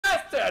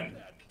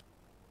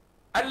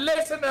And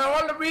listen,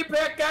 all the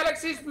repair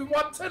galaxies, we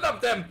want 10 of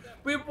them.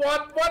 We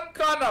want one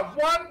gunner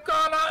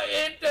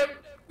in the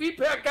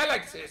repair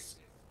galaxies.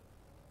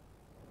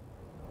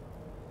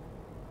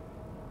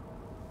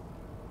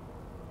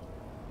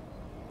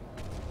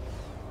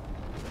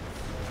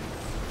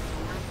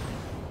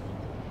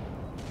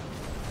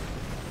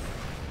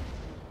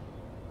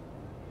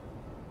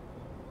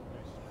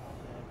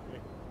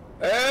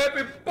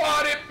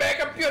 Everybody make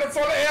a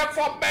beautiful air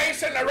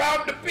formation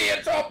around the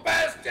BSO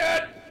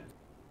Bastion.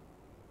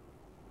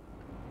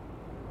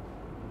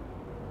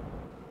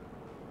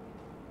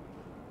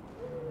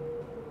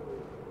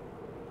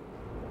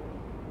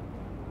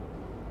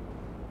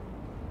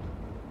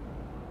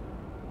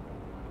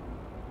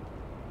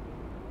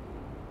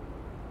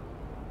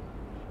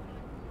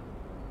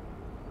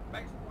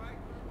 Max, why do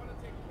you want to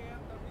take care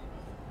of the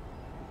Reavers?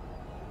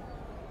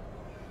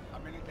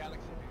 I'm in a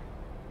galaxy.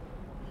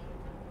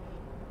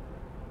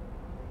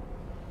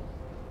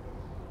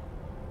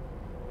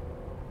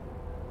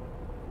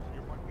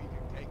 You want me to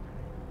take her?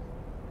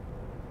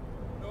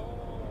 No,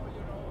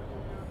 you know,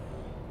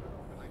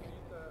 I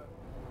need the...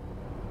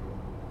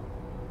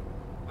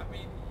 I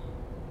mean...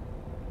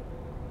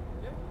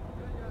 Yeah. You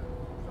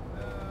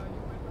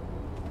went to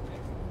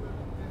execute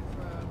this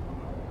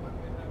when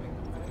we're having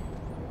the bank.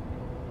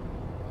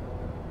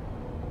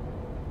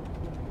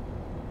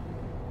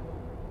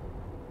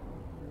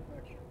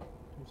 Action.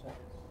 2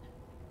 seconds.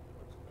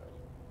 What's good?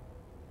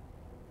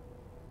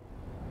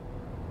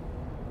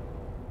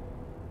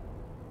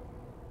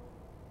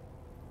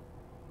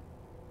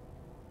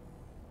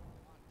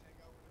 Come on, take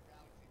over the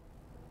galaxy.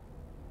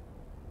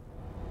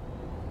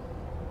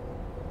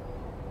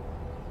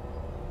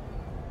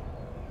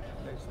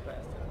 Next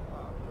Bastion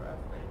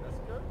drafting,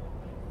 that's good.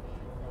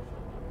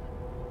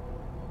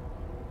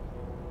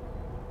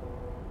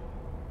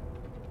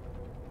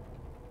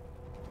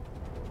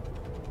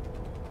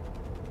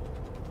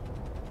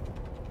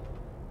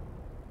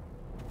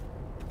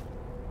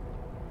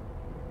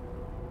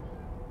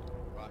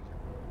 Roger.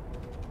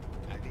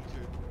 I need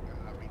to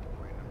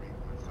redeploy and read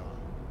myself.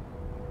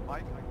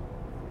 Mike,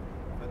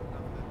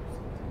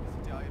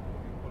 CGI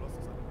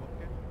Colossus and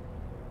Warpgate.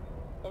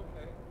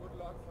 Okay, good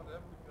luck for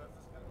them because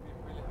it's going to be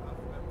really hard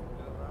for them to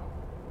get around.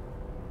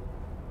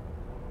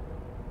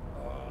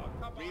 Oh,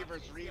 come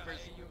Reavers, on,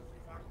 Reavers. CGI, you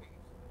fucking...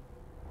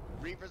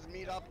 Reavers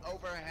meet up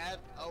overhead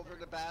over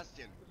the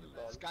Bastion.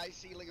 Sky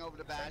ceiling over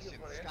the Bastion.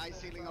 Sky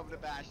ceiling over the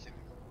Bastion.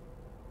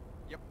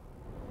 Yep.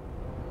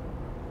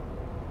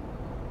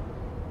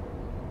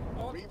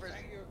 Oh, Reavers.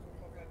 thank you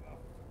for that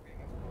enough for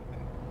being a small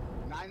man.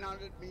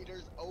 900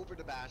 meters over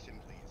the Bastion,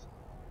 please.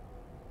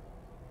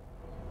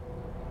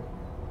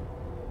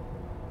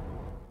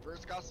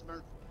 First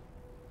customer.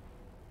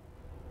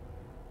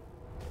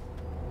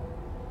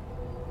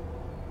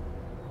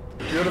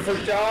 Beautiful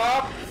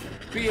job.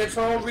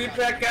 BSO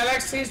repair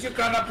galaxies, you're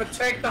gonna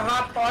protect the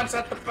hard points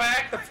at the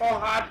back, the 4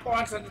 hard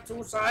points and the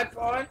 2 side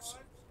points.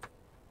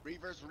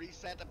 Reavers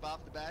reset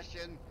above the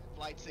Bastion.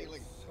 Flight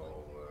ceiling.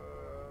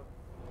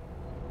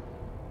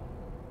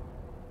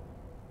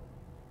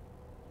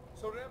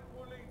 So they're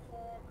pulling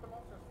for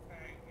Colossus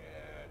tank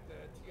at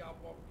TR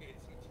Warpgate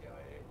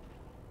CTIA.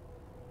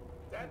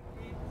 That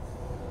means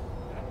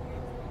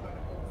we're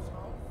gonna go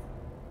south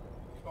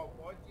to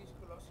avoid these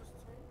Colossus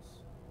tanks.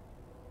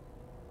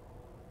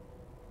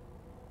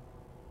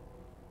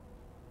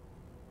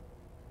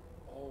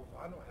 Oh,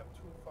 Vanu have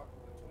 2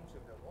 fucking platoons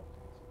in their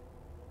Warpgate.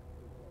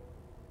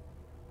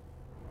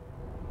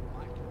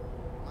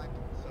 Mike.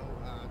 So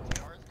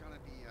TR is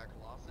gonna be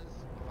Colossus.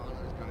 Vanu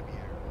is gonna be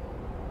air.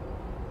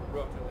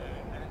 Roger that.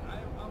 And I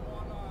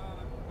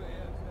wanna do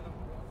air instead of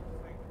Colossus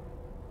tank.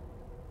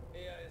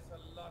 Air is a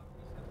lot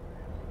easier to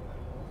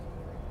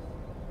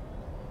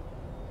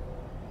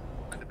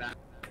handle.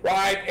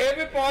 Right,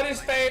 everybody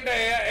stay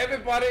there.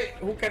 Everybody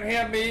who can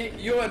hear me,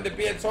 you and the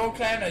BSO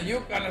clan, and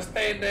you gonna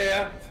stay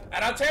there.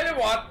 And I'll tell you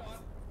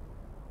what,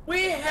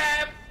 we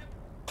have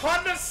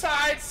 100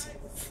 sites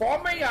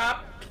forming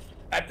up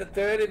at the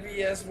 30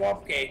 VS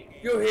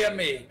Warpgate. You hear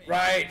me,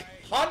 right?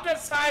 100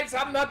 sites,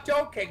 I'm not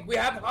joking. We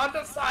have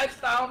 100 sites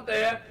down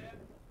there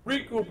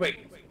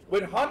regrouping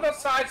with 100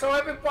 sites, so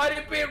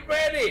everybody be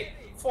ready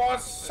for a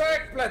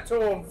circ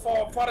platoon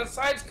for the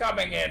sites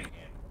coming in.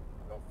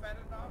 So fat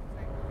enough,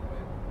 take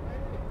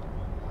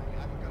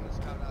I'm gonna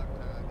scout out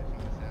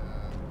defeats.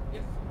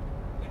 Yes,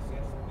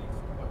 please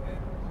go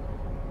ahead.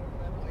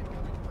 Level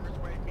incoming. First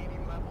wave,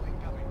 medium level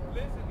incoming.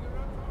 Listen, you're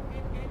not talking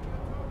in game,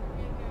 you're talking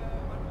in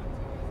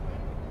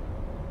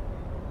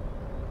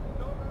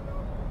No.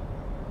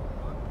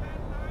 Not pad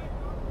 9,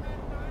 not pad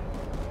 9.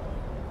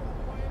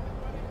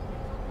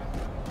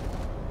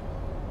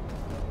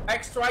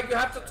 X Strike, you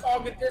have to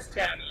talk in this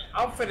channel.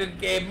 Outfitted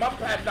game, not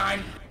pad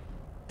 9.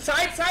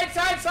 Side,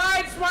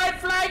 right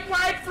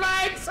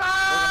flank,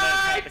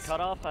 side! The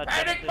cutoff.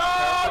 Panic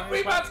mode!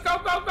 We must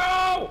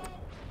go!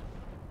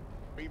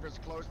 Reavers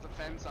close the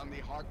fence on the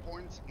hard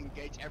points.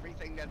 Engage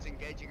everything that's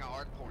engaging a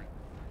hard point.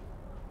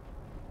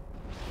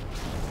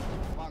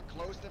 Come on,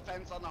 close the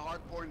fence on the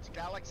hard points.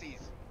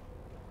 Galaxies,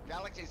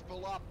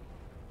 pull up.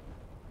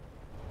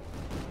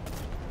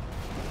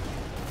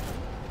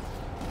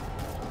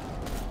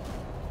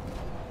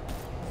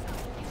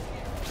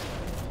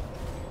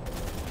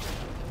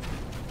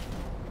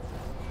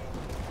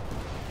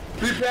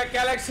 repair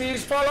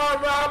galaxies,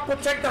 follow around,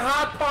 protect the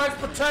hard points,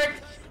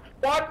 protect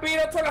 1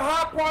 meter to the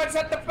hard points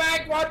at the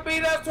back, 1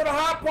 meter to the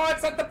hard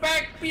points at the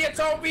back,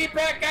 BSO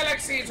repair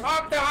galaxies,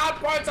 hug the hard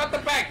points at the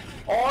back.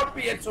 All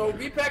BSO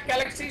repair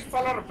galaxies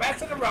follow the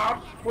Bastion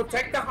around,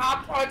 protect the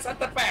hard points at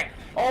the back.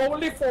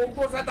 Only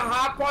focus at the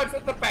hard points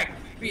at the back.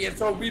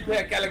 BSO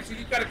repair galaxies,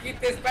 you gotta keep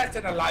this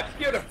Bastion alive.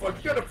 Beautiful,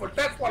 beautiful,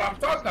 that's what I'm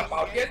talking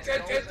about. Yes.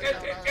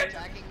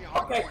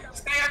 Okay,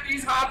 stay at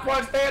these hard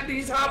points, stay at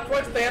these hard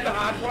points, stay at the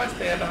hard points,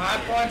 stay at the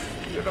hard points.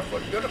 Beautiful,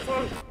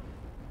 beautiful.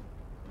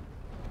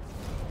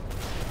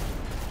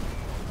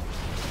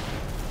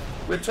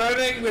 We're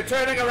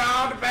turning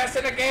around,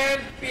 Bastion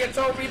again.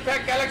 BSO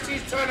repair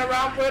galaxies, turn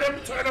around with him,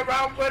 turn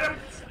around with him.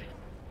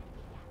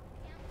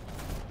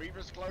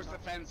 Reavers, close the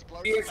fence,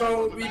 close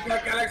BSO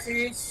repair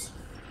galaxies.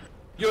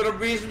 You're the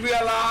reason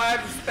we're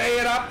alive, stay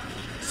it up.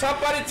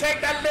 Somebody take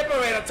that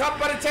liberator,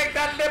 somebody take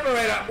that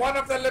liberator. One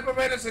of the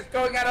liberators is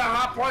going at a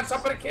hard point,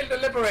 somebody kill the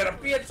liberator.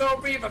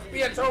 BSO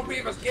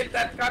Reavers, kill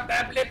that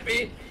goddamn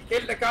lippy,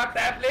 kill the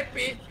goddamn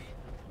lippy.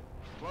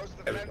 Close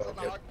the fence on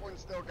the hard point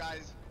still,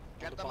 guys.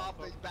 Get them off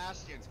these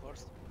bastions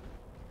first.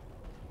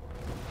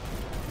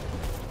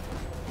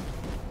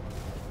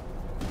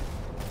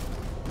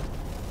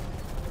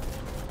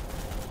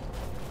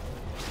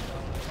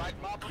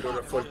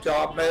 Beautiful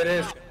job,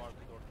 ladies.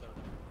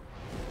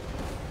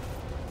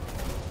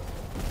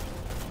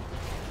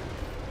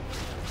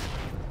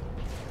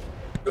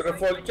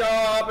 Beautiful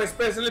job,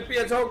 especially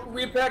BSO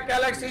repair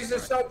galaxies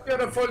is so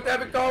beautiful. There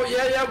we go.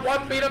 Yeah.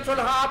 1 meter to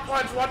the hard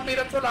points. 1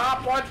 meter to the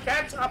hard points.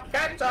 Catch up.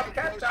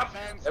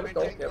 There we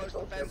go.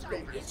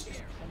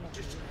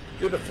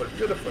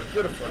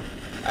 Beautiful.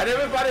 And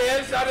everybody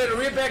else out in the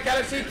repair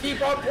galaxy,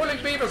 keep on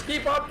pulling beavers.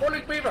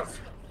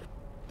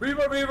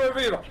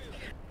 Beaver.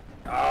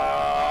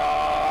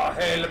 Ah,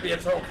 hail the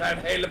BSO clan,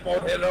 hail the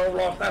boat, hail the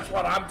Olaf. That's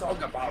what I'm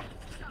talking about.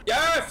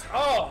 Yes!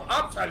 Oh,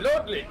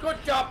 absolutely!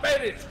 Good job,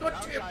 ladies! Good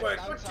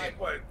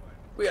teamwork!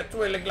 We are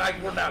drilling like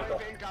Ronaldo.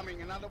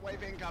 Another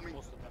wave incoming.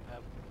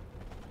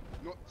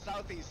 No,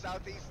 southeast.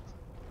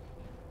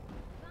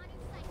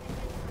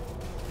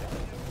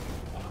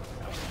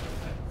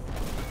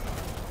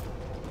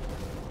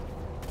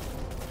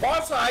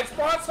 More sides!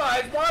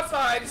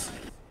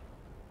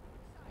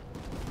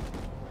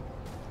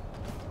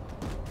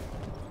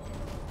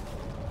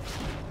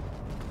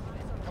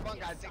 Come on,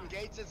 guys,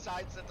 engage the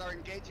sides that are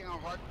engaging our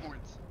hard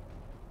points.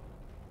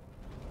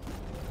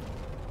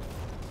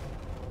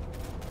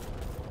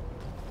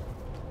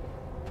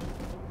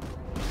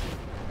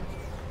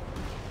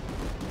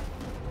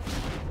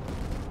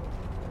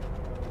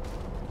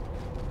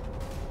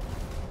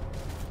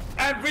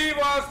 And we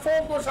must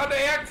focus on the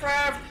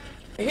aircraft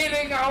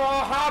hitting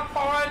our hard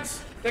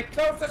points. The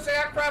closest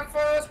aircraft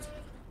first.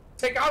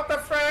 Take out the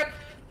threat.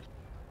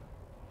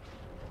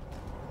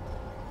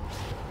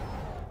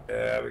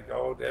 There we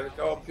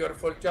go.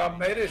 Beautiful job,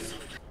 ladies.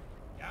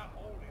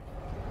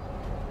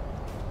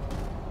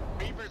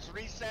 Reavers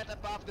reset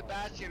above the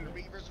Bastion.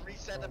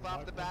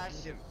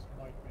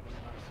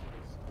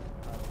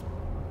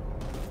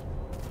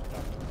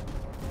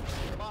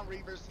 Come on,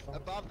 Reavers,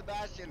 above the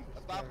Bastion.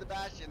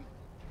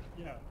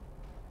 Yeah.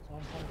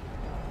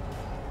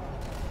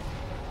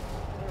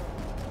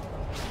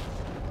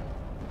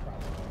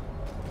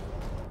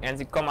 And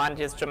the command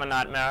is German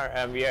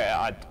Nightmare. We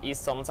are at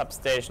Eastern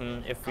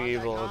Substation. If we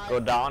will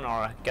go down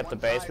or get the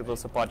base, we will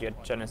support your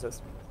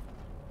Genesis.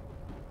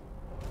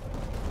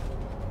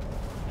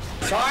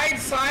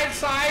 Sides,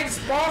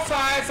 more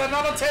sides,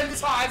 another 10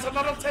 sides,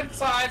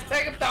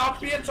 take them down,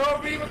 BSO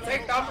Reaver,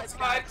 take down the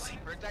sides,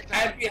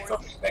 and BSO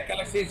repair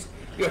galaxies.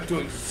 You're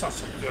doing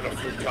such a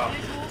beautiful job.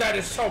 That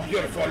is so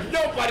beautiful.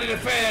 Nobody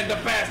defends the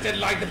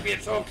Bastion like the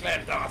BSO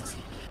clan does.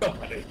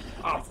 Nobody.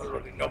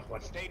 Absolutely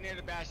nobody. Stay near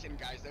the Bastion,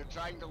 guys. They're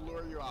trying to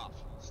lure you off.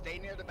 Stay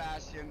near the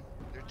Bastion.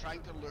 They're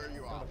trying to lure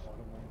you off.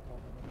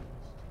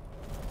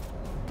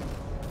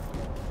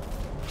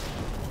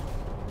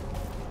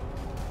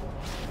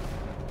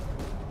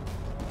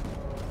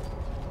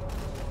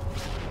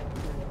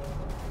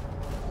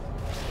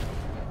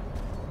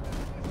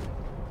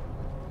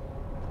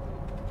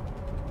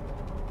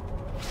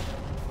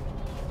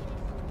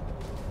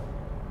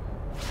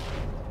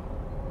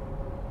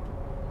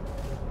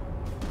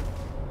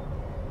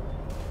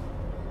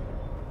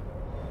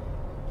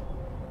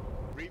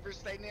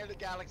 Stay near the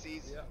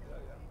galaxies. Yeah.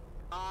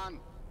 On.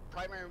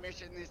 Primary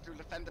mission is to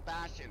defend the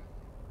Bastion.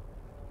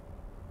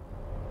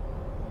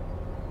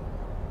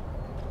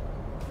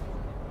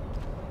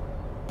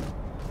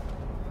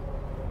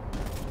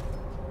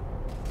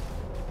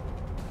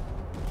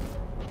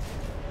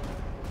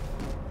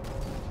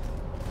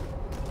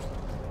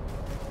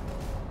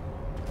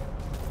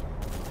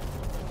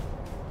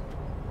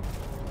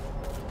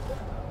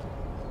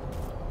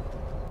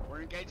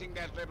 We're engaging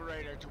that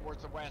Liberator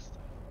towards the west.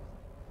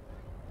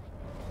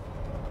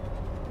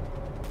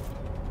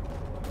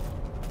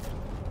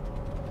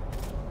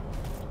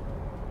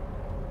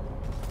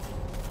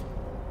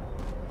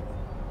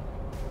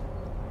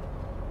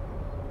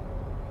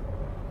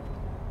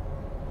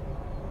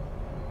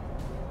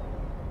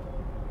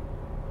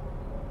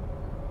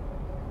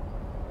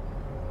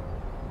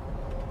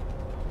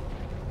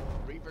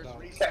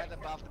 reset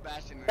above the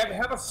Bastion. Can we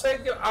have a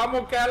single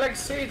ammo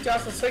galaxy?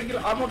 Just a single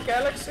ammo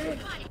galaxy?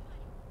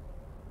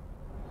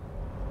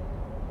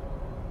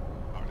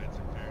 Oh, that's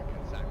a very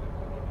good sign.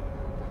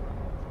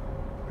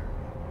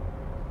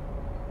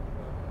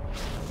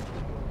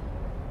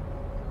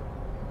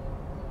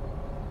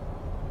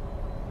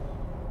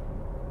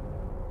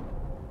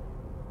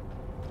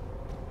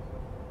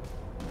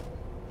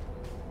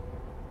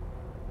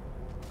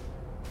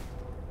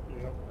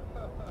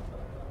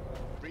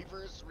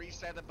 Reavers,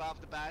 reset above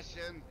the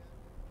Bastion.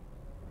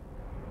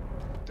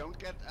 Don't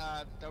get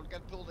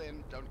pulled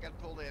in. Don't get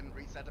pulled in.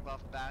 Reset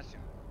above the Bastion.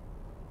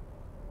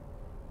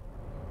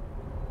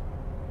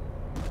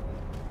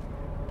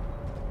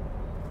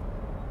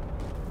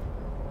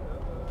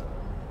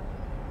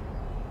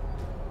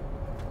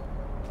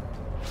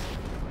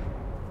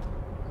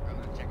 I'm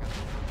gonna check out.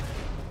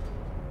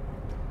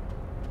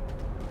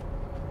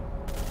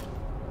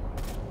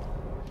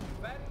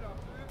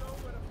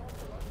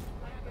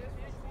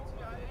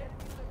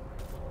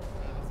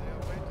 They are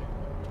waiting.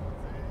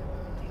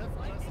 They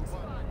have just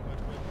one, but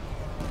I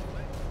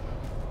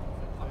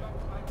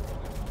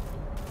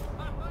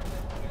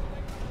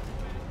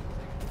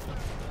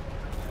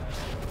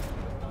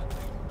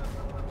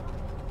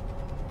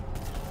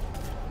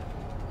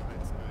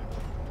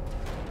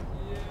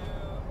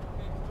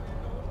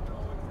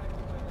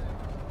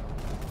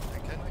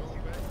can't go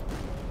back.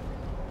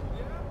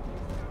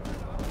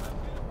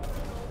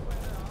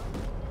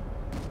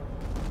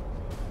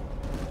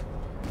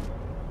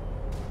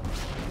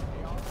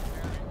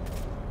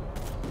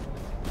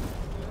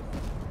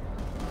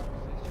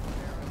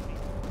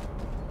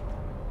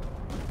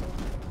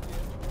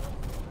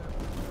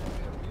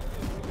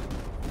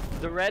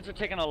 The Reds are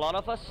taking a lot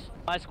of us.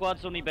 My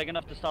squad's only big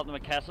enough to stop them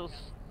at castles.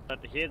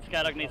 But the Hade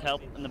Skadog needs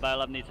help and the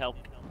Biolab needs help.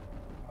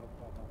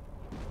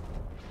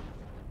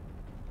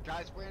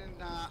 Guys, we're in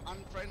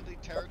unfriendly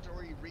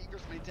territory.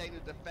 Reavers maintain a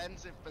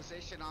defensive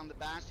position on the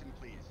Bastion,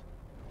 please.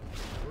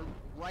 We're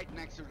right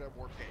next to the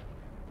Warpgate.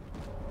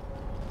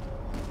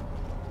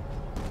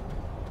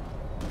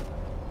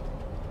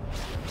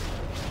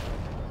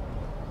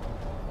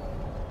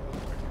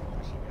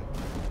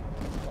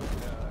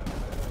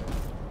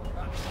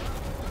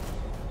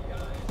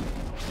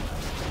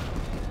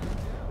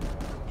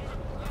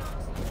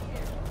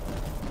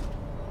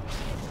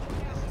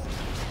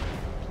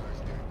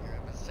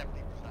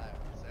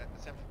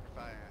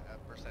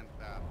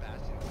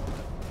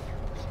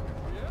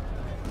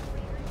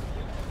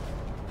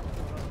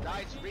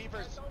 Guys,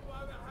 Reavers.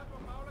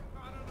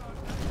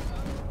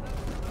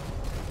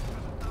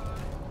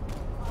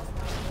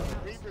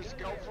 Reavers,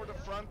 go for the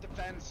front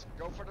defense.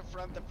 Go for the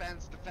front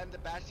defense. Defend the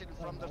Bastion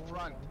from the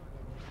front.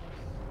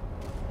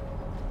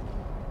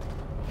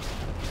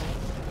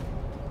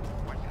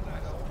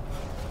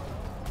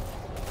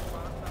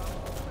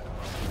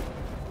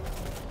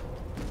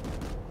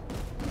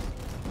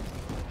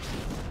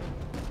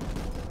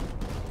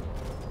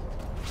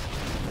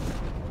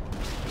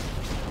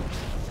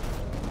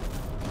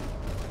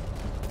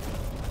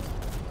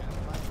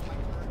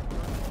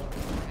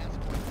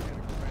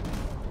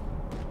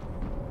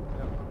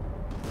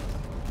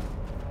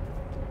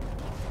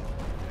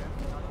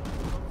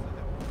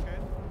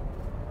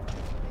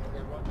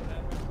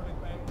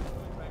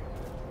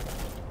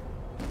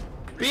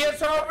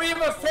 BSO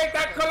Reavers, take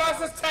that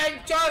Colossus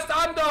tank just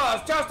under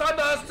us! Just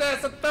under us,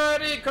 there's a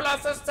 30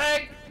 Colossus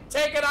tank!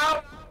 Take it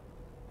out!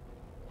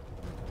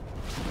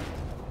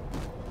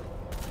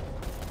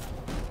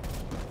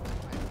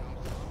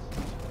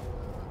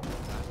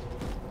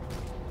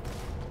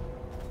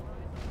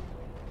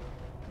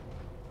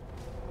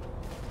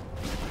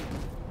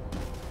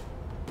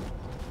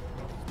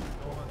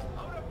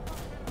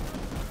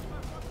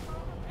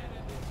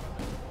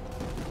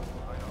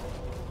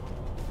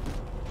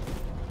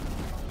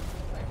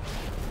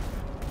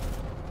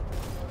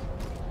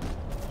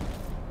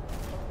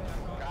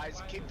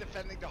 Keep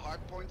defending the hard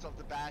points of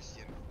the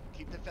Bastion.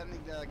 Keep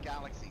defending the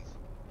galaxies.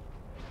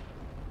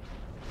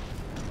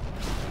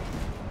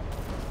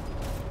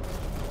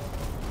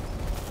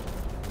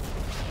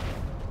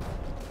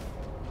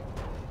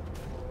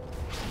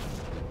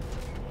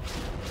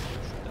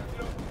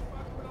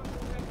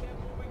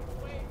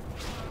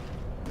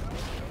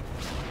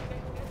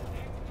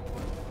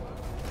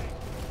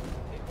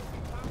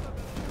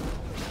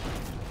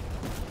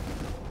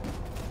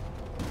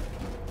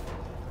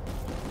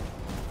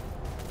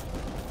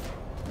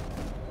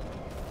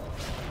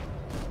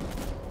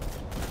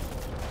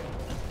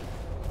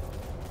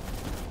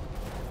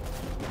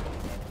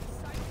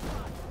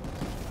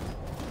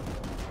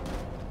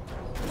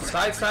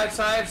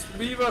 Sides.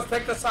 Reavers,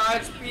 take the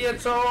sides.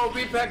 BSO,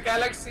 repair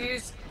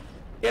galaxies.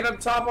 Get on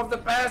top of the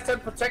Bastion.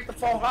 Protect the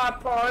 4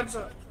 hard points.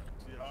 Yeah,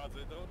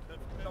 they don't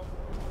have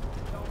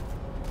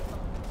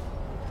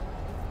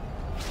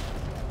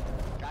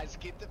Guys,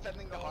 keep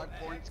defending the hard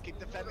points. Keep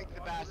defending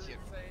the Bastion.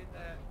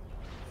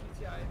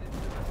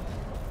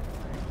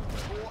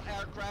 Pull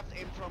aircraft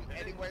in from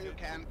anywhere you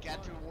can.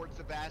 Get towards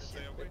the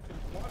Bastion.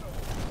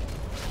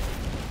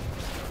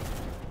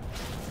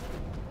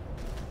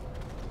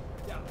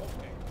 Yeah,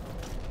 okay.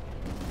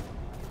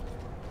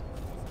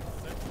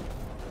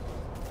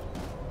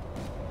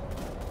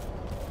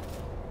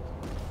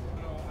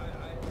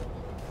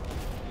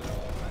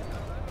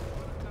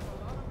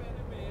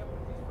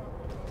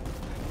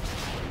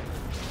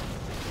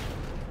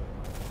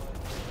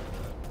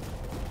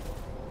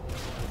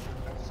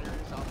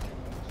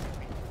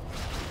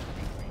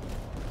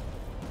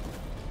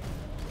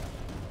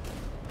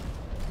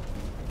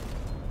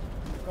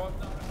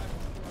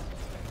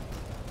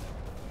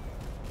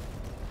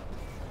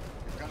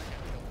 gonna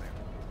get killed there.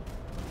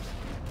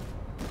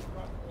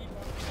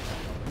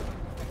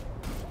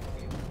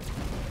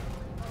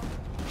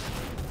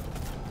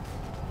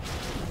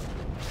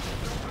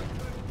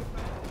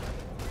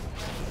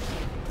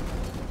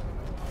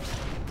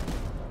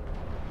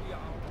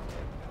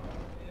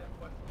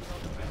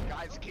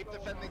 Guys, keep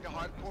defending the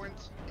hard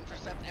points.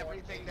 Intercept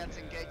everything that's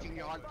engaging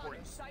the hard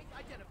points.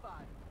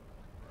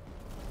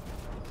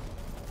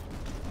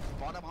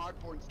 Bottom hard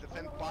points,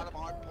 defend bottom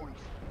hard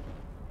points.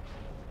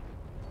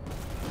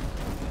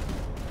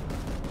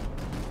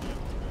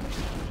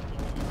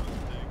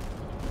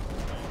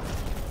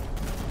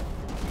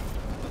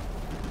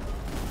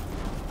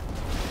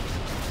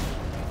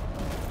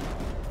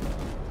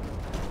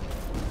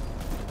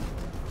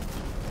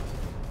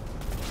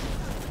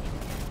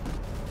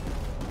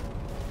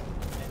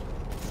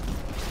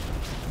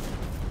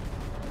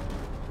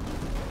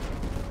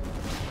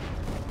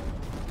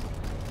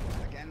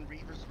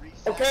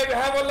 Okay, we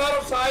have a lot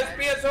of sides.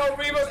 BSO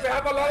Reavers, we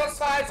have a lot of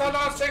sides on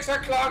our 6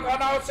 o'clock.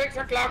 On our 6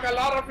 o'clock, a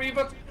lot of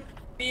Reavers.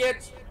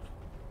 BH.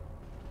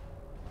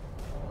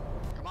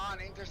 Come on,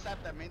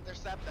 intercept them,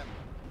 intercept them.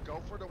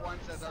 Go for the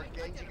ones that are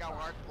gauging our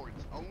hard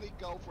points. Only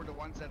go for the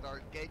ones that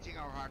are gauging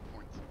our hard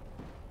points.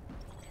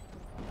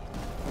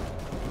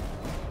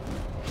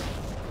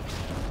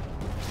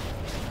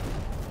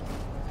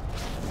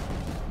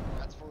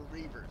 That's for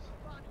Reavers.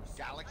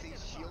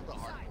 Galaxies shield the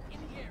hard points.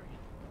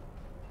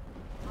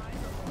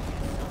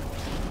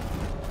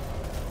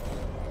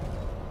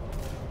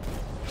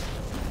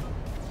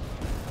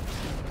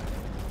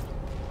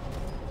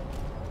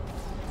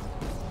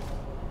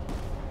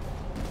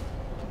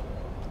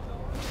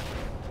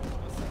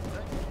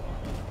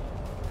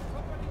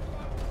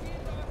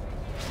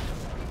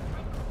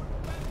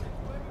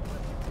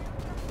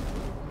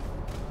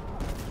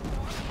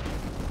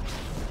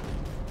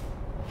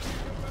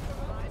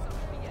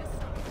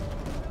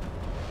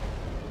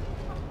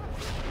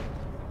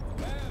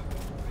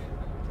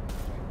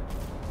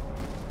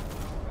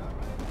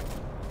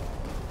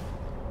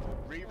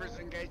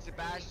 Engage the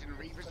Bastion.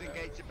 Reavers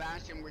engage the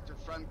Bastion with your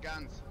front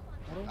guns.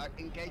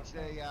 Engage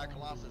the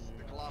Colossus.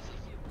 The Colossus.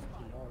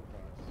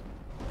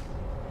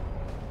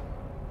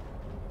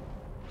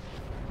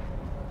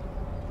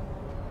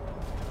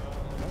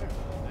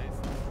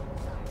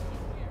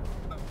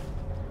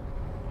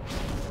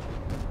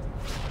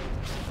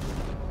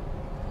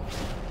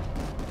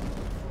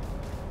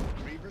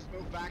 Reavers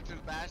move back to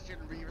the Bastion.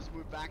 Reavers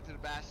move back to the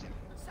Bastion.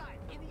 Side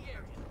in the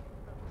area.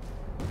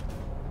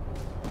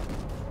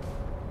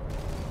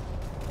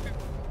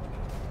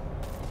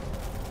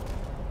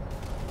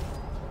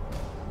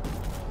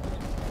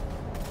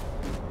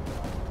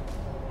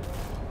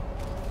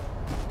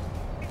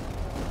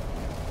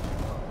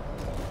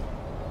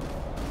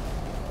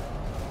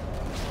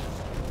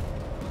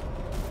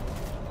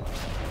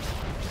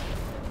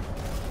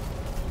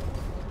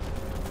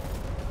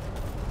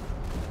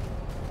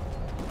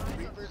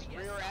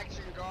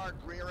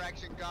 Rear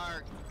action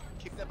guard.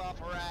 Keep them off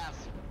her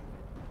ass.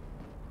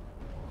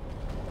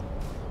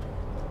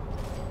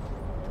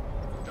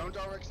 Don't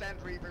overextend,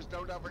 Reavers.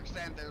 Don't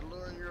overextend. They're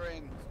luring you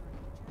in.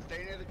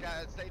 Stay near the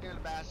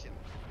Bastion.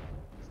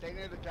 Stay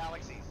near the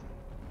Galaxies.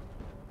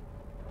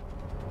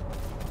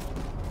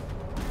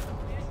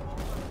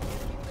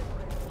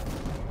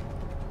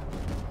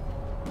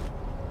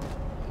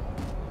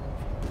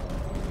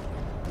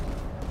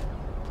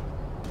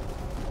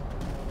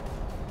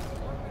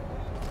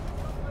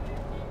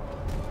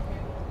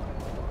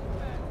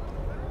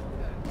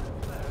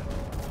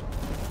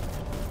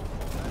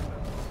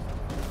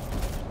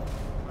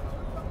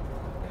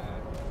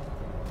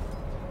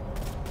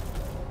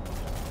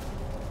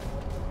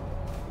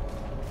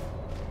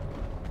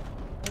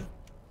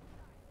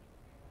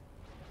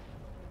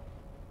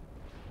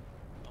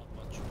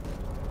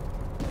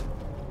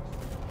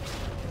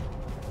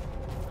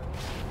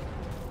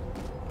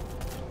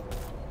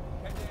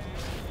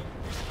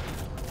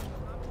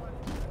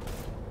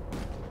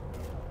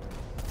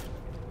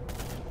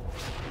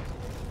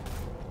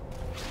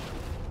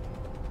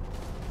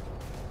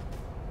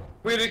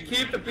 Will you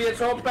keep the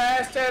BSO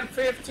Bastion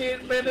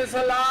 15 minutes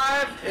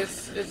alive?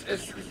 It's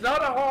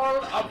not a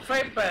Hall of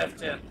Fame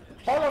Bastion.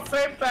 Hall of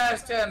Fame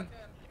Bastion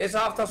is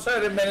after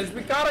 30 minutes.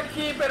 We gotta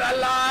keep it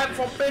alive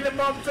for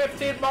minimum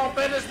 15 more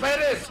minutes.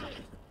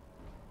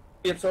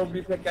 BSO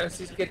repair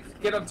Galaxies,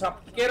 get on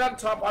top. Get on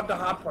top of the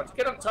hard points.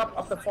 Get on top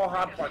of the 4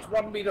 hard points.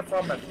 1 meter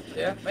from it.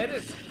 Yeah,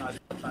 minutes.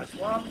 Nice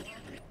one.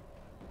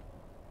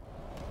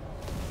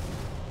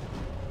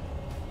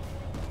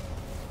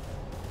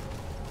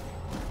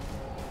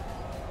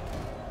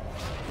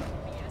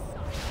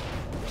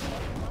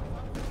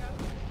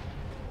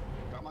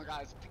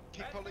 Guys,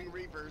 keep pulling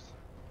Reavers.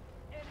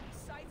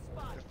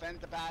 Defend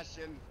the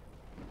Bastion.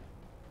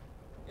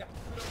 Yeah.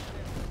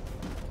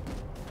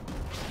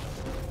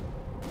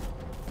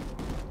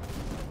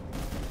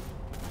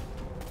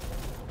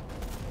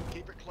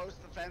 Keep it close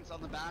to the fence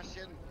on the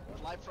Bastion.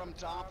 Fly from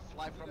top,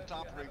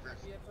 Reavers.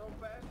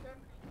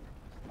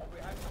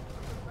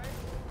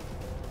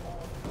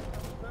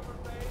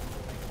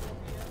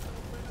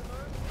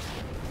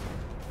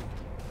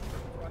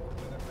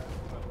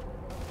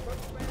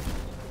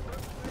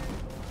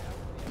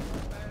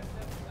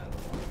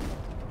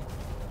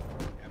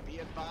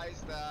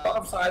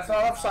 lot of sides,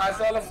 lot of sides,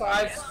 lot of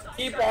sides.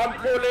 Keep on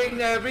pulling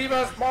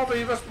Reavers, more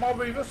Reavers, more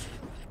Reavers.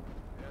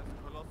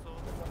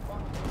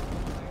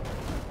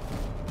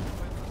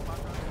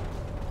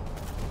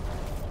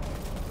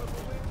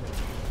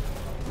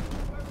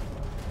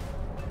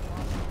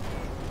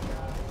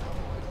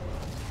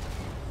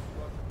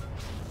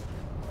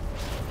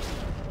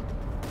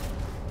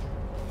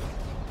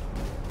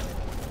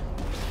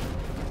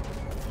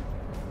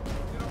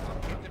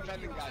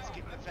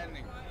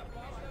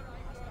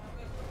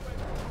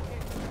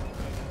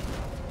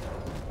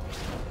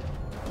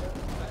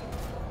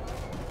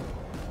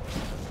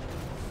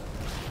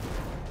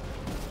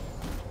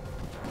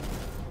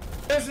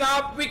 Listen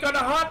up, we're gonna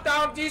hunt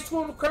down these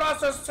two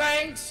Colossus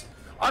tanks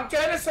on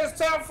Genesis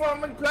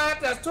terraforming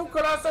plant. There's two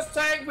Colossus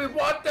tanks, we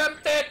want them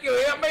dead, you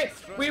hear me?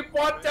 We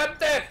want them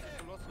dead.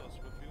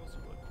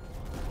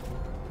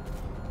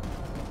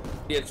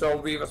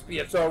 BSO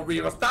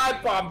Reavers,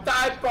 dive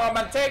bomb,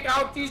 and take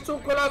out these two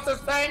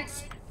Colossus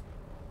tanks.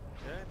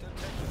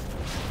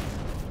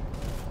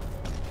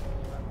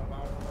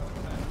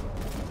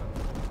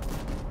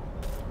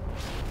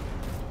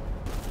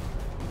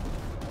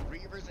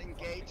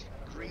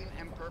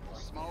 Purple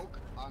smoke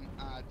on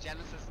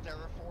Genesis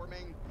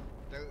terraforming.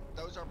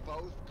 Those are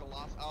both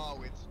Colossus.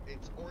 Oh,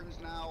 it's orange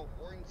now.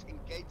 Orange,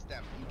 engage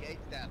them. Engage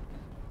them.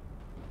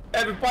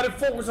 Everybody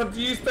focus on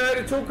these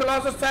 32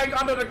 Colossus tank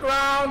under the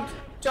ground.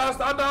 Just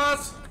under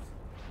us.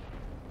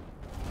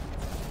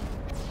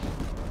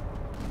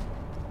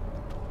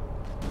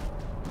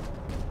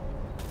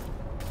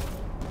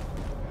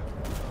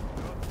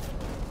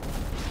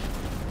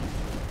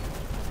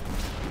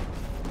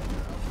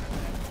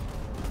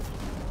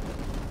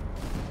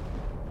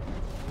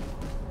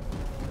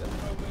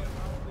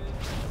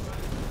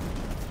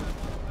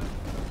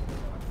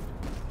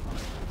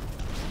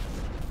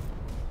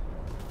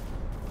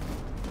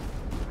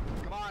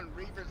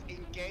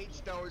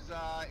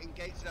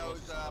 Engage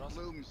those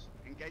blooms.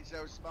 Engage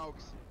those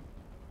smokes.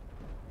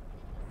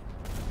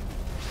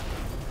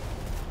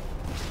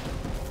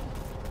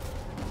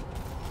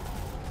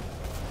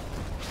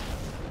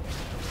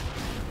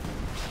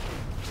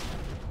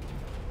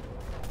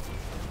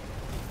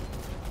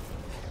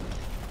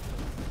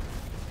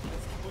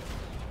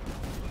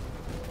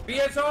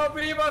 BSO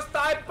Reavers,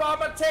 dive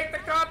bomb and take the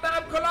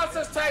goddamn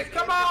Colossus tanks.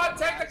 Come on,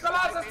 take the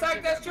Colossus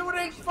tank. They're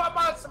shooting from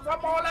us from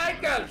all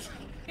angles.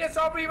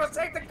 BSO Reavers,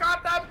 take the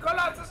goddamn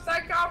Colossus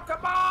tank out.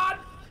 Come on.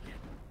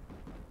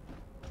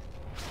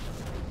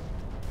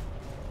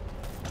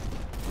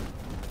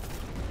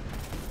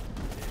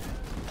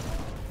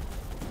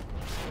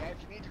 Yeah,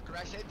 if you need to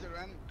crash into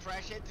them,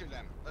 crash into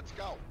them. Let's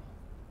go.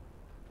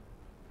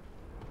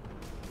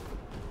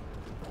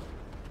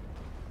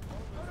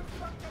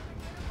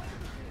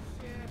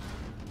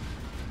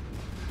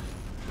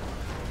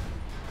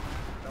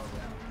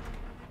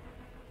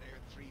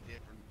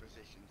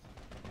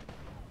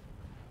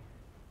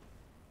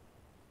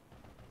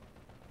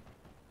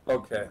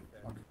 Okay.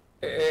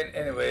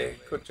 Anyway,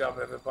 good job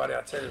everybody.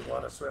 I tell you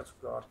what, I swear to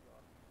God.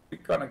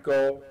 We're gonna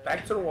go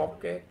back to the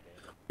Warpgate.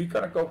 We're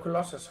gonna go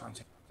Colossus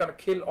hunting. We're gonna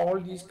kill all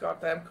these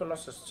goddamn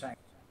Colossus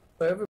tanks. So every